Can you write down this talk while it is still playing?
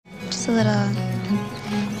a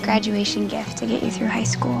little graduation gift to get you through high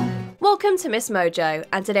school. Welcome to MsMojo,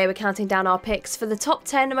 and today we're counting down our picks for the top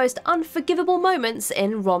 10 most unforgivable moments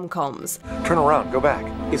in rom-coms. Turn around, go back.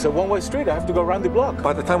 It's a one-way street, I have to go around the block.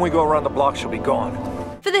 By the time we go around the block, she'll be gone.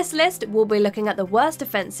 For this list, we'll be looking at the worst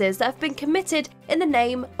offences that have been committed in the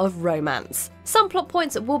name of romance. Some plot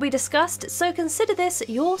points will be discussed, so consider this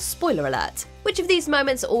your spoiler alert. Which of these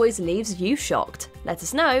moments always leaves you shocked? Let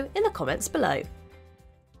us know in the comments below.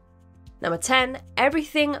 Number 10.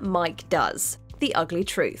 Everything Mike does. The ugly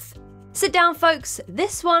truth. Sit down folks,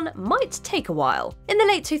 this one might take a while. In the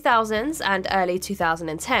late 2000s and early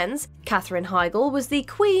 2010s, Katherine Heigl was the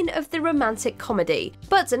queen of the romantic comedy,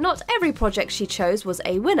 but not every project she chose was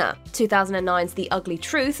a winner. 2009's The Ugly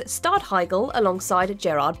Truth starred Heigl alongside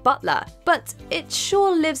Gerard Butler, but it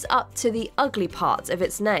sure lives up to the ugly part of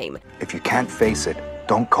its name. If you can't face it,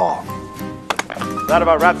 don't call. That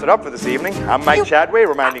about wraps it up for this evening. I'm Mike Chadway,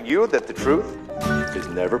 reminding you that the truth is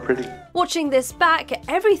never pretty. Watching this back,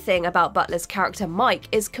 everything about Butler's character Mike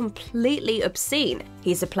is completely obscene.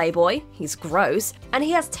 He's a playboy, he's gross, and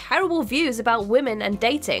he has terrible views about women and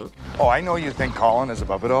dating. Oh, I know you think Colin is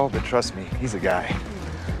above it all, but trust me, he's a guy.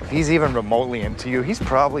 If he's even remotely into you, he's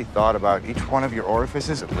probably thought about each one of your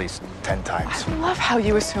orifices at least 10 times. I love how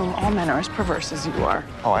you assume all men are as perverse as you are.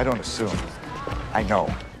 Oh, I don't assume. I know.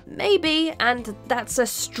 Maybe, and that's a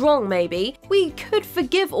strong maybe, we could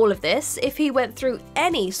forgive all of this if he went through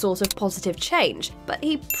any sort of positive change, but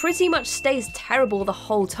he pretty much stays terrible the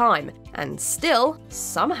whole time, and still,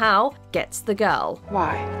 somehow, gets the girl.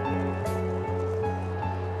 Why?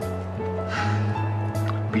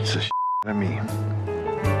 Beats the shit out of me.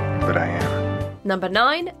 But I am. Number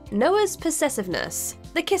 9. Noah's possessiveness.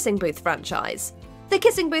 The Kissing Booth franchise. The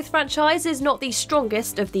Kissing Booth franchise is not the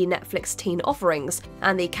strongest of the Netflix teen offerings,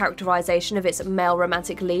 and the characterization of its male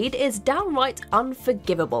romantic lead is downright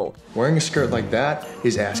unforgivable. Wearing a skirt like that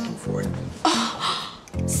is asking for it.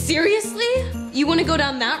 Seriously? You want to go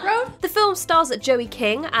down that road? The film stars Joey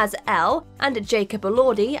King as Elle and Jacob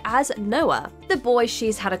Elordi as Noah, the boy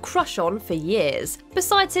she's had a crush on for years.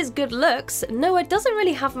 Besides his good looks, Noah doesn't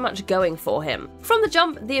really have much going for him. From the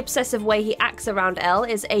jump, the obsessive way he acts around Elle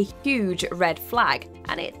is a huge red flag,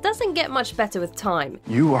 and it doesn't get much better with time.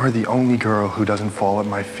 You are the only girl who doesn't fall at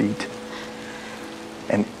my feet,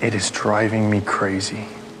 and it is driving me crazy.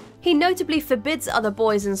 He notably forbids other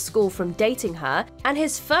boys in school from dating her, and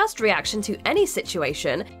his first reaction to any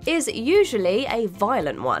situation is usually a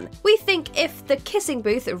violent one. We think if the Kissing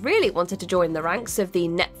Booth really wanted to join the ranks of the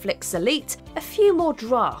Netflix elite, a few more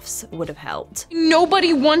drafts would have helped.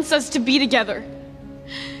 Nobody wants us to be together.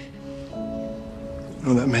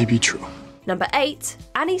 Well, that may be true. Number 8.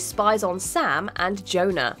 Annie spies on Sam and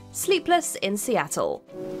Jonah. Sleepless in Seattle.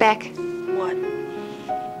 Beck, What?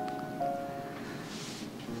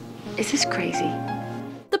 is this crazy?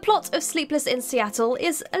 The plot of Sleepless in Seattle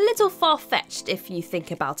is a little far-fetched if you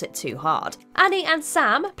think about it too hard. Annie and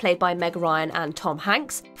Sam, played by Meg Ryan and Tom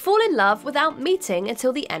Hanks, fall in love without meeting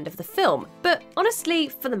until the end of the film. But honestly,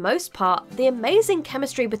 for the most part, the amazing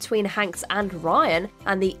chemistry between Hanks and Ryan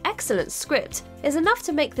and the excellent script is enough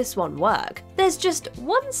to make this one work. There's just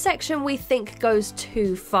one section we think goes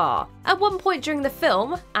too far. At one point during the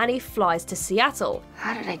film, Annie flies to Seattle.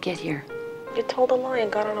 How did I get here? You told a lie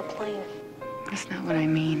and got on a plane. That's not what I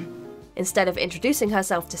mean. Instead of introducing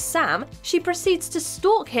herself to Sam, she proceeds to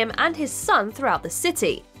stalk him and his son throughout the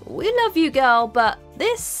city. We love you, girl, but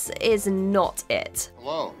this is not it.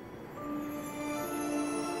 Hello.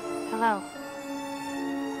 Hello.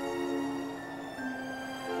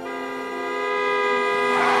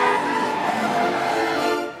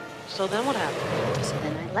 So then what happened? So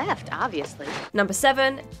then I left, obviously. Number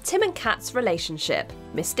 7. Tim and Kat's relationship.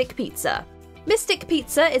 Mystic Pizza. Mystic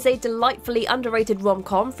Pizza is a delightfully underrated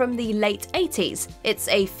rom-com from the late 80s. It's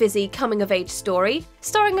a fizzy coming-of-age story,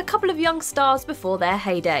 starring a couple of young stars before their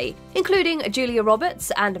heyday, including Julia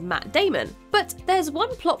Roberts and Matt Damon. But there's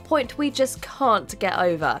one plot point we just can't get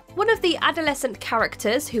over. One of the adolescent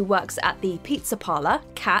characters who works at the pizza parlor,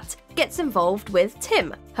 Kat, gets involved with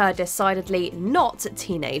Tim, her decidedly not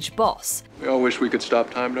teenage boss. We all wish we could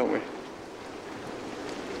stop time, don't we?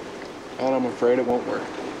 And I'm afraid it won't work.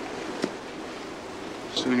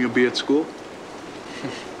 Soon you'll be at school.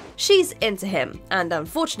 She's into him, and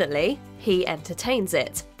unfortunately, he entertains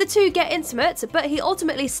it. The two get intimate, but he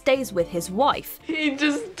ultimately stays with his wife. He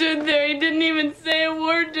just stood there, he didn't even say a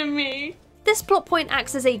word to me. This plot point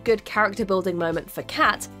acts as a good character building moment for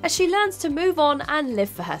Kat as she learns to move on and live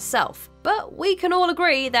for herself. But we can all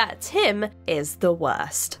agree that Tim is the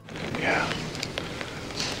worst. Yeah.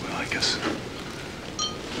 Well, I guess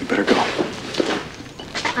we better go.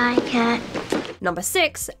 Bye, Kat. Number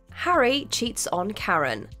 6. Harry cheats on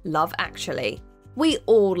Karen. Love Actually. We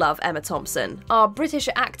all love Emma Thompson, our British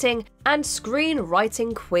acting and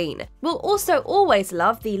screenwriting queen. We'll also always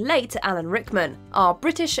love the late Alan Rickman, our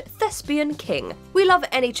British thespian king. We love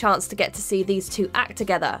any chance to get to see these two act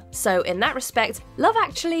together, so in that respect, Love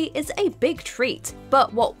Actually is a big treat.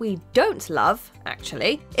 But what we don't love,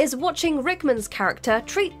 actually, is watching Rickman's character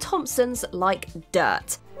treat Thompson's like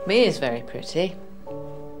dirt. Mia's very pretty.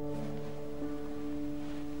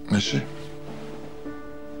 Is she?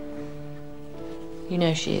 You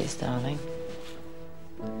know she is, darling.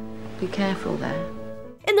 Be careful there.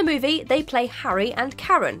 In the movie, they play Harry and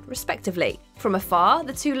Karen, respectively. From afar,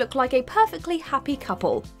 the two look like a perfectly happy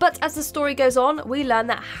couple. But as the story goes on, we learn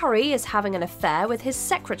that Harry is having an affair with his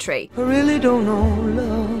secretary. I really don't know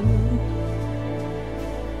love.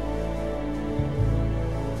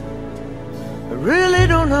 I really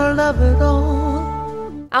don't know love at all.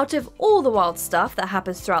 Out of all the wild stuff that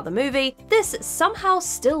happens throughout the movie, this somehow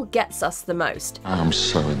still gets us the most. I'm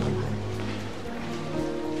so in the wrong.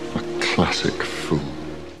 A classic fool.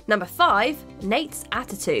 Number 5. Nate's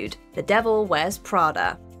Attitude. The Devil Wears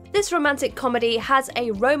Prada. This romantic comedy has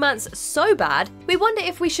a romance so bad, we wonder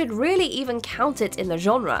if we should really even count it in the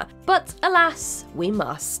genre. But alas, we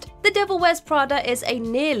must. The Devil Wears Prada is a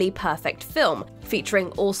nearly perfect film,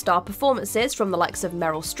 featuring all-star performances from the likes of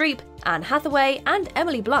Meryl Streep, Anne Hathaway, and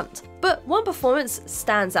Emily Blunt. But one performance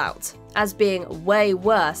stands out, as being way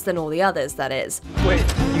worse than all the others, that is. Wait,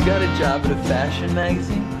 you got a job at a fashion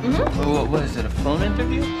magazine? Mm-hmm. Oh, what is it, a phone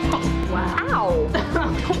interview? Oh, wow.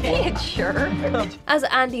 Don't sure. As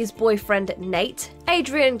Andy's boyfriend Nate,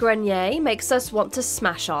 Adrian Grenier makes us want to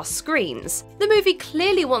smash our screens. The movie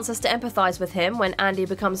clearly wants us to empathise with him when Andy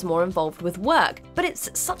becomes more involved with work, but it's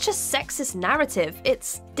such a sexist narrative,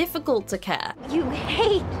 it's difficult to care. You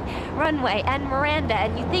hate Runway and Miranda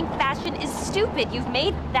and you think fashion is stupid. You've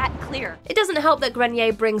made that clear. It doesn't help that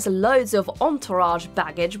Grenier brings loads of entourage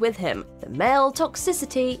baggage with him. The male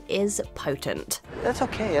toxicity is potent. That's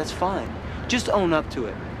okay, that's fine. Just own up to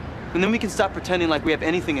it. And then we can stop pretending like we have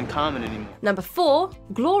anything in common anymore. Number 4.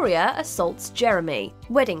 Gloria assaults Jeremy.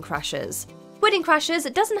 Wedding Crashers. Wedding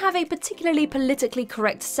Crashers doesn't have a particularly politically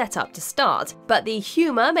correct setup to start, but the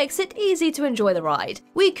humour makes it easy to enjoy the ride.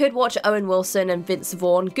 We could watch Owen Wilson and Vince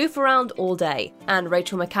Vaughn goof around all day, and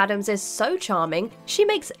Rachel McAdams is so charming, she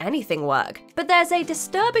makes anything work. But there's a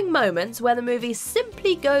disturbing moment where the movie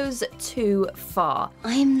simply goes too far.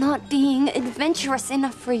 I'm not being adventurous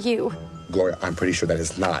enough for you. Gloria, I'm pretty sure that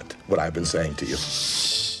is not what I've been saying to you.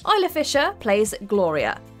 Isla Fisher plays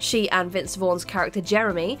Gloria. She and Vince Vaughn's character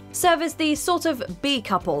Jeremy serve as the sort of B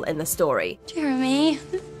couple in the story. Jeremy.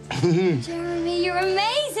 Jeremy, you're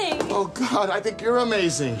amazing! Oh God, I think you're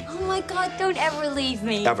amazing. Oh my God, don't ever leave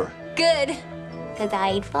me. Ever. Good. 'Cause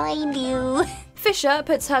I'd find you. Fisher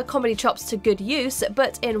puts her comedy chops to good use,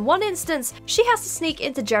 but in one instance, she has to sneak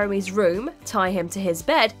into Jeremy's room, tie him to his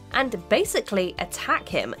bed, and basically attack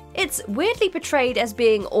him. It's weirdly portrayed as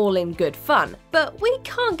being all in good fun, but we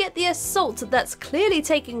can't get the assault that's clearly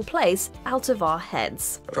taking place out of our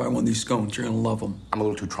heads. Try one of these scones, you're gonna love them. I'm a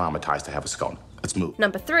little too traumatized to have a scone. Let's move.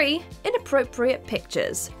 Number 3. Inappropriate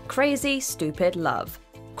Pictures. Crazy Stupid Love.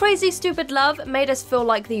 Crazy Stupid Love made us feel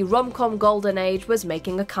like the rom-com golden age was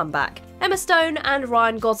making a comeback. Emma Stone and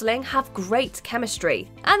Ryan Gosling have great chemistry,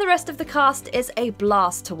 and the rest of the cast is a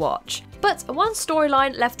blast to watch. But one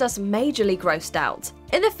storyline left us majorly grossed out.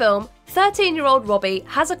 In the film, 13-year-old Robbie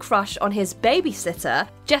has a crush on his babysitter,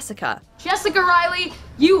 Jessica. Jessica Riley,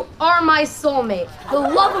 you are my soulmate, the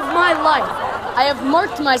love of my life. I have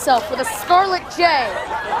marked myself with a scarlet J.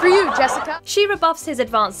 For you, Jessica. She rebuffs his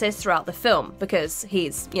advances throughout the film because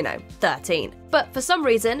he's, 13. But for some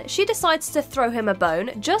reason, she decides to throw him a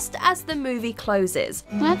bone just as the movie closes.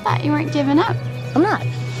 I thought you weren't giving up. I'm not.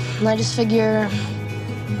 And I just figure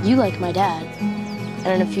you like my dad.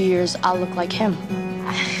 And in a few years, I'll look like him.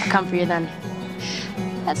 I'll come for you then.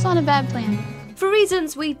 That's not a bad plan. For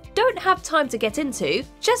reasons we don't have time to get into,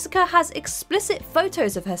 Jessica has explicit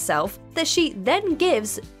photos of herself that she then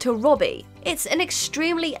gives to Robbie. It's an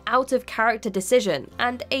extremely out-of-character decision,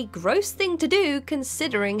 and a gross thing to do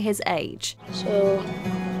considering his age. So,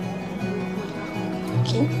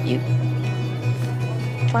 can you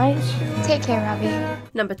try? Take care, Robbie.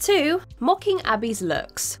 Number 2. Mocking Abby's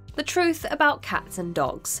looks. The truth about cats and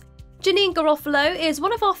dogs. Janine Garofalo is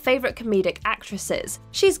one of our favourite comedic actresses.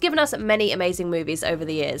 She's given us many amazing movies over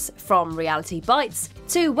the years, from Reality Bites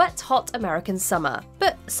to Wet Hot American Summer.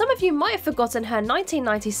 But some of you might have forgotten her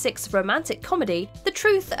 1996 romantic comedy, The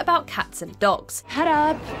Truth About Cats and Dogs. Head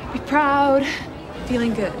up, be proud,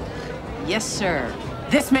 feeling good. Yes, sir.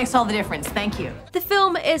 This makes all the difference, thank you. The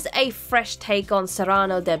film is a fresh take on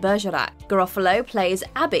Cyrano de Bergerac. Garofalo plays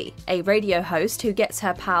Abby, a radio host who gets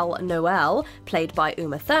her pal Noelle, played by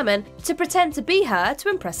Uma Thurman, to pretend to be her to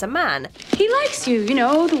impress a man. He likes you, you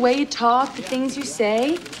know, the way you talk, the things you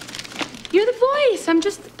say. You're the voice, I'm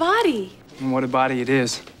just the body. And what a body it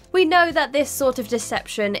is. We know that this sort of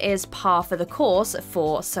deception is par for the course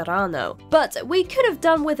for Cyrano, but we could have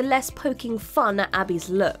done with less poking fun at Abby's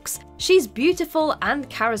looks. She's beautiful and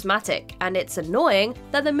charismatic, and it's annoying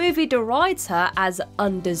that the movie derides her as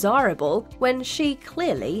undesirable when she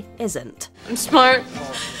clearly isn't. I'm smart.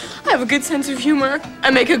 I have a good sense of humor. I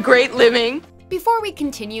make a great living. Before we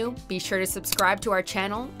continue, be sure to subscribe to our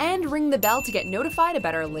channel and ring the bell to get notified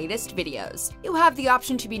about our latest videos. You have the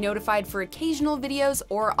option to be notified for occasional videos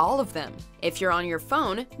or all of them. If you're on your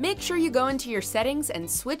phone, make sure you go into your settings and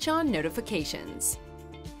switch on notifications.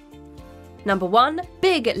 Number 1,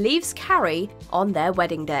 Big leaves Carrie on their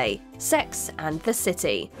wedding day. Sex and the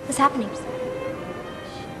City. What's happening?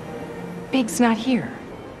 Big's not here.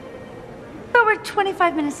 But we're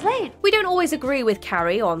 25 minutes late. We don't always agree with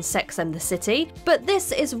Carrie on Sex and the City, but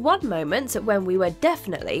this is one moment when we were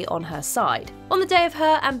definitely on her side. On the day of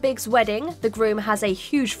her and Big's wedding, the groom has a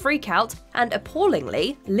huge freakout and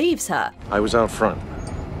appallingly leaves her. I was out front.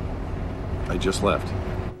 I just left.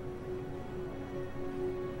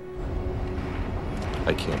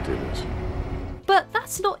 I can't do this. But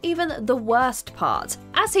that's not even the worst part.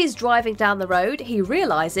 As he's driving down the road, he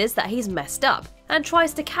realises that he's messed up and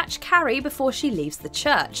tries to catch Carrie before she leaves the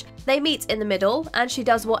church. They meet in the middle, and she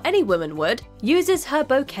does what any woman would, uses her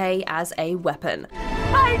bouquet as a weapon.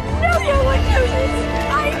 I knew you would do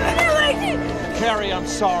this! I knew it! Carrie, I'm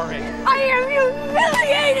sorry. I am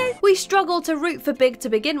humiliated! We struggle to root for Big to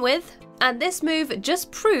begin with, and this move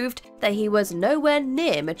just proved that he was nowhere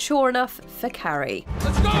near mature enough for Carrie.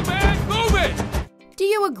 Let's go, man! Move it! Do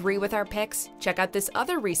you agree with our picks? Check out this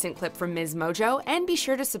other recent clip from MsMojo and be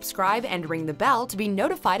sure to subscribe and ring the bell to be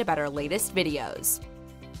notified about our latest videos.